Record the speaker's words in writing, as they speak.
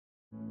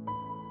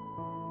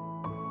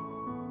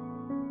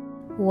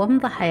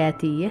ومضة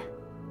حياتية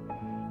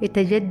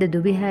يتجدد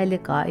بها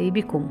لقائي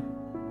بكم،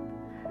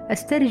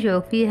 أسترجع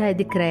فيها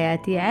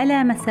ذكرياتي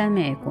على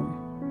مسامعكم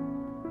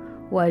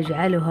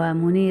وأجعلها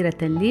منيرة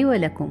لي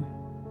ولكم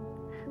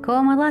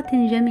كومضات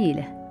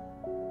جميلة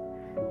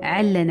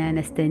علنا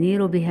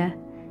نستنير بها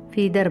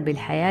في درب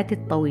الحياة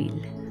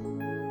الطويل.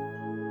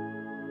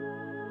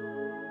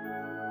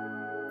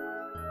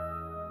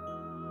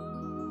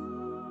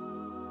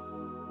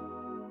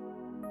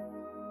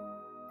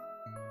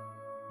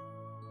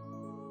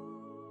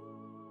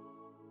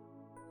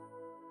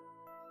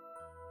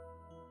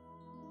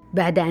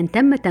 بعد أن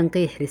تم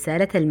تنقيح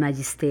رسالة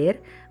الماجستير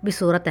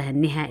بصورتها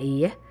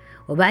النهائية،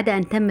 وبعد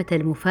أن تمت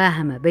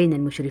المفاهمة بين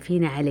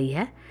المشرفين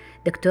عليها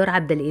دكتور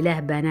عبد الإله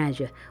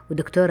باناجة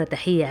ودكتورة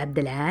تحية عبد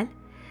العال،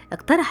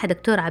 اقترح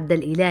دكتور عبد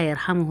الإله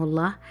يرحمه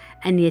الله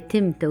أن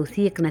يتم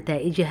توثيق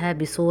نتائجها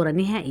بصورة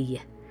نهائية،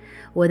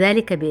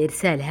 وذلك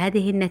بإرسال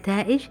هذه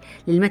النتائج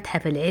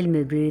للمتحف العلمي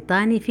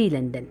البريطاني في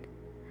لندن.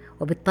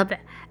 وبالطبع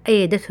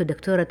أيدته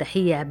دكتورة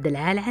تحية عبد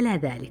العال على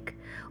ذلك،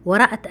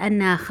 ورأت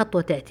أنها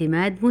خطوة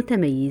اعتماد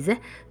متميزة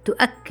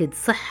تؤكد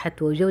صحة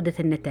وجودة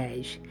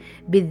النتائج،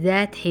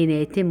 بالذات حين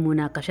يتم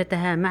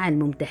مناقشتها مع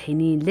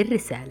الممتحنين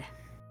للرسالة.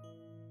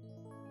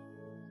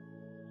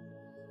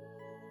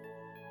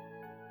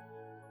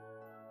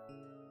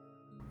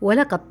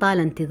 ولقد طال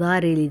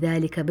انتظاري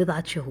لذلك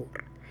بضعة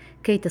شهور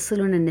كي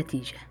تصلنا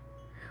النتيجة،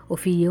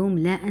 وفي يوم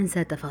لا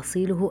أنسى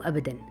تفاصيله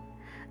أبدا.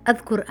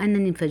 أذكر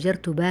أنني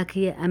انفجرت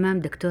باكية أمام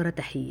دكتورة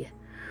تحية،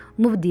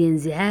 مبدي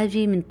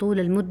انزعاجي من طول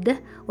المدة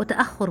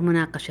وتأخر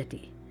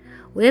مناقشتي،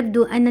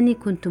 ويبدو أنني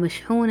كنت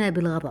مشحونة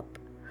بالغضب،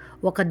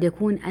 وقد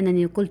يكون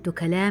أنني قلت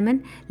كلاما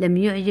لم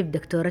يعجب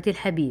دكتورتي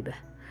الحبيبة،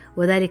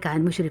 وذلك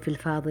عن مشرف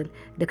الفاضل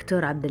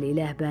دكتور عبد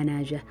الإله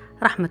باناجة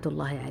رحمة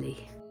الله عليه.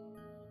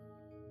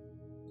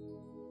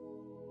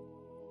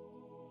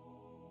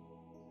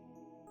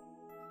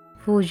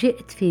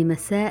 فوجئت في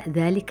مساء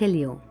ذلك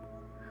اليوم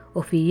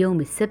وفي يوم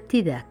السبت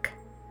ذاك،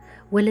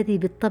 والذي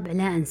بالطبع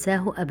لا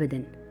أنساه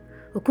أبدا،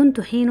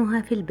 وكنت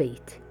حينها في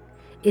البيت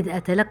إذ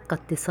أتلقى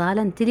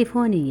اتصالا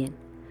تليفونيا،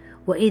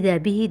 وإذا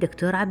به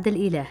دكتور عبد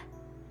الإله.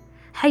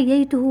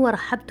 حييته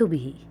ورحبت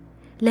به،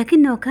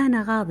 لكنه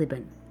كان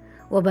غاضبا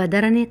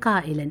وبادرني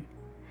قائلا: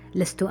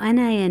 لست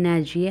أنا يا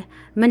ناجية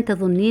من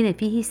تظنين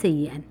فيه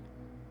سيئا.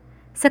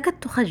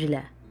 سكت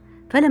خجلا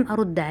فلم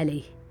أرد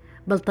عليه،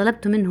 بل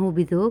طلبت منه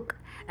بذوق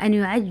أن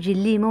يعجل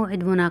لي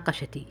موعد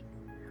مناقشتي،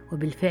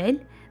 وبالفعل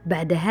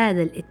بعد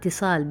هذا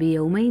الاتصال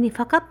بيومين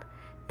فقط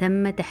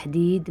تم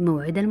تحديد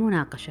موعد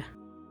المناقشة.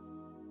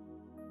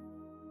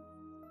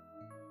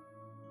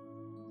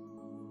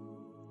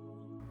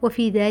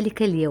 وفي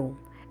ذلك اليوم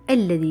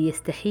الذي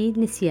يستحيل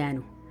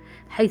نسيانه،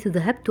 حيث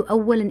ذهبت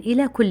أولا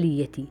إلى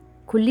كليتي،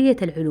 كلية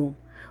العلوم،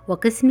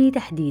 وقسمي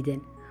تحديدا،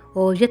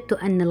 ووجدت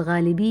أن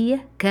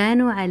الغالبية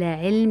كانوا على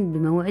علم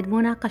بموعد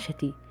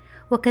مناقشتي،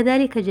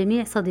 وكذلك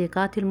جميع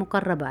صديقاتي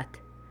المقربات.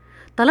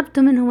 طلبت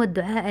منهم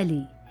الدعاء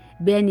لي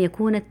بأن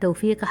يكون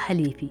التوفيق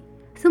حليفي،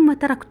 ثم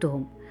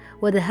تركتهم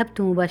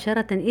وذهبت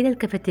مباشرة إلى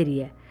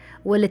الكافيتيريا،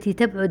 والتي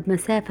تبعد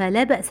مسافة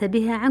لا بأس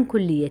بها عن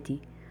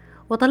كليتي،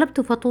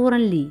 وطلبت فطورا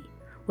لي،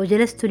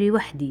 وجلست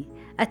لوحدي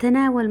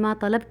أتناول ما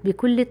طلبت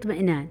بكل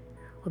اطمئنان.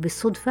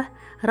 وبالصدفة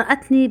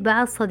رأتني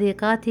بعض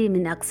صديقاتي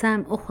من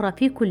أقسام أخرى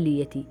في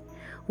كليتي،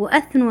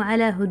 وأثنوا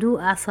على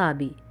هدوء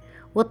أعصابي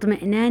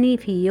واطمئناني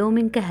في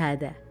يوم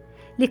كهذا،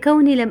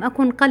 لكوني لم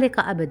أكن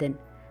قلقة أبدا،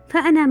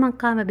 فأنا من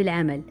قام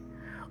بالعمل،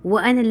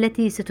 وأنا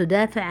التي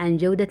ستدافع عن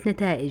جودة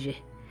نتائجه.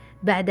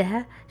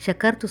 بعدها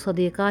شكرت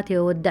صديقاتي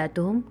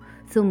وودعتهم،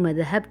 ثم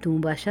ذهبت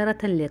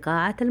مباشرة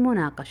لقاعة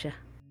المناقشة.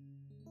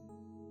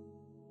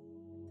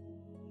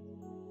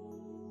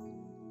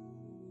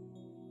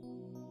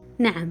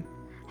 نعم،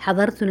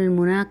 حضرت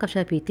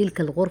للمناقشة في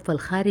تلك الغرفة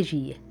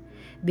الخارجية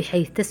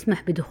بحيث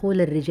تسمح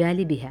بدخول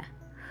الرجال بها،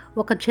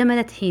 وقد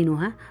شملت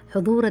حينها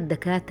حضور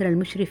الدكاترة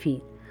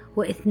المشرفين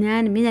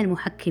واثنان من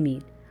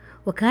المحكمين،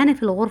 وكان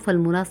في الغرفة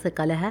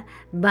الملاصقة لها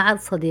بعض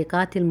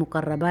صديقاتي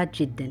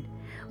المقربات جدا،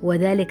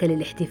 وذلك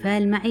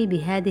للاحتفال معي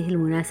بهذه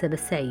المناسبة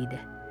السعيدة.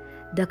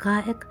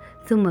 دقائق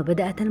ثم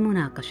بدأت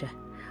المناقشة،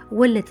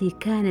 والتي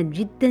كانت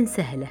جدا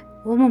سهلة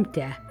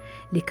وممتعة،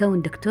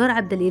 لكون دكتور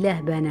عبد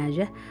الإله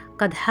باناجة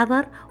قد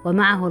حضر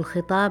ومعه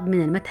الخطاب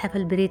من المتحف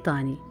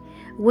البريطاني،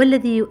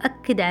 والذي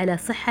يؤكد على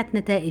صحة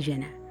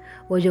نتائجنا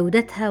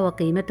وجودتها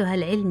وقيمتها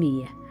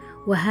العلمية،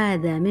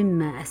 وهذا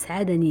مما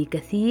أسعدني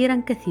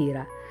كثيرا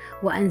كثيرا،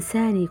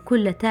 وأنساني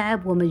كل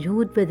تعب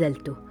ومجهود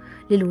بذلته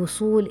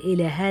للوصول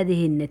إلى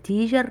هذه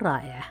النتيجة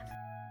الرائعة.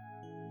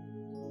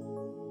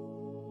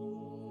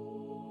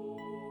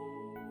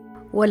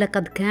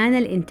 ولقد كان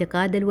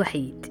الانتقاد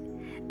الوحيد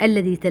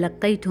الذي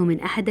تلقيته من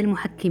أحد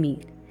المحكمين،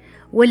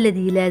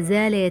 والذي لا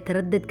زال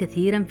يتردد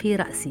كثيرا في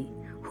رأسي،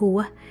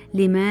 هو: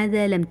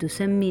 لماذا لم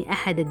تسمي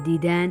أحد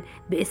الديدان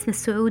باسم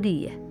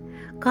السعودية؟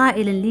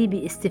 قائلا لي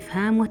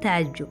باستفهام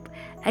وتعجب: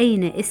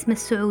 أين اسم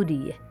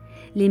السعودية؟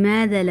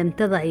 لماذا لم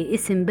تضعي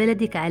اسم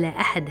بلدك على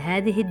أحد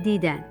هذه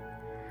الديدان؟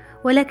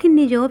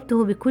 ولكني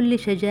جاوبته بكل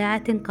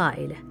شجاعة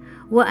قائلة،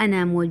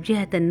 وأنا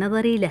موجهة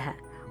نظري لها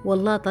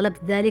والله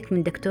طلبت ذلك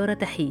من دكتورة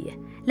تحية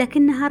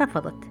لكنها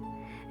رفضت.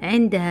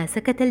 عندها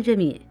سكت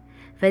الجميع،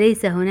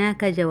 فليس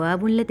هناك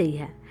جواب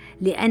لديها،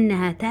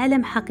 لأنها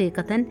تعلم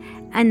حقيقة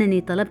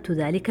أنني طلبت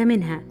ذلك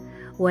منها،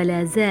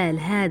 ولا زال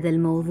هذا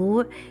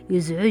الموضوع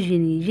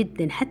يزعجني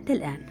جدا حتى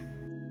الآن.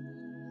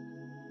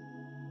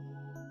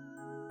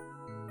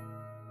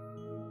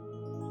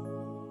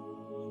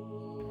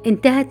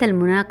 انتهت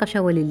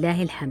المناقشة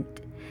ولله الحمد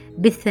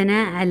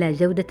بالثناء على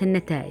جودة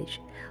النتائج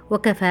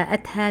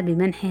وكفاءتها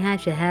بمنحها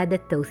شهادة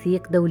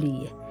توثيق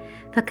دولية،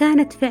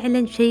 فكانت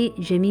فعلا شيء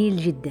جميل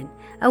جدا،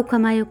 أو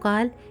كما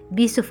يقال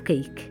بيس اوف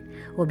كيك.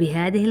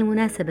 وبهذه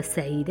المناسبة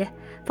السعيدة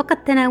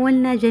فقد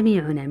تناولنا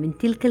جميعنا من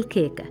تلك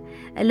الكيكة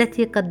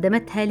التي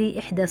قدمتها لي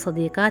إحدى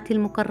صديقاتي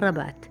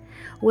المقربات،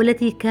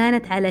 والتي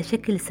كانت على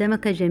شكل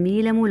سمكة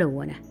جميلة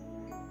ملونة.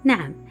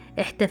 نعم،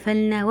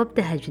 احتفلنا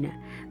وابتهجنا،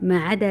 ما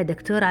عدا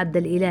دكتور عبد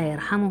الإله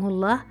يرحمه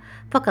الله،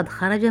 فقد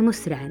خرج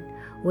مسرعا،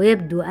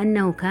 ويبدو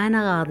أنه كان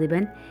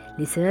غاضبا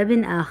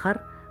لسبب آخر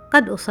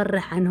قد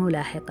أصرح عنه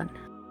لاحقا.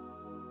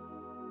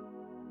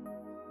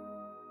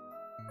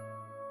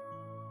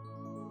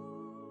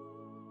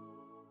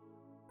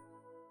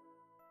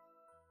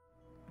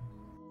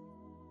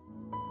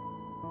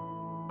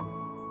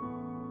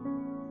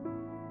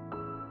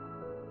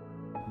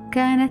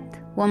 كانت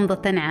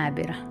ومضة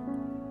عابرة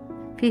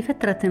في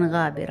فترة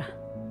غابرة،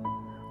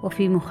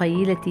 وفي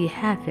مخيلتي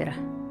حافرة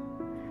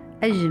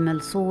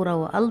أجمل صورة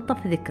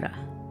وألطف ذكرى،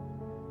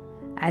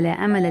 على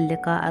أمل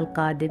اللقاء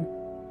القادم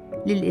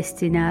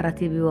للاستنارة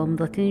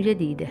بومضة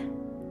جديدة.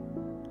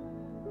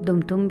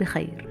 دمتم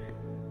بخير.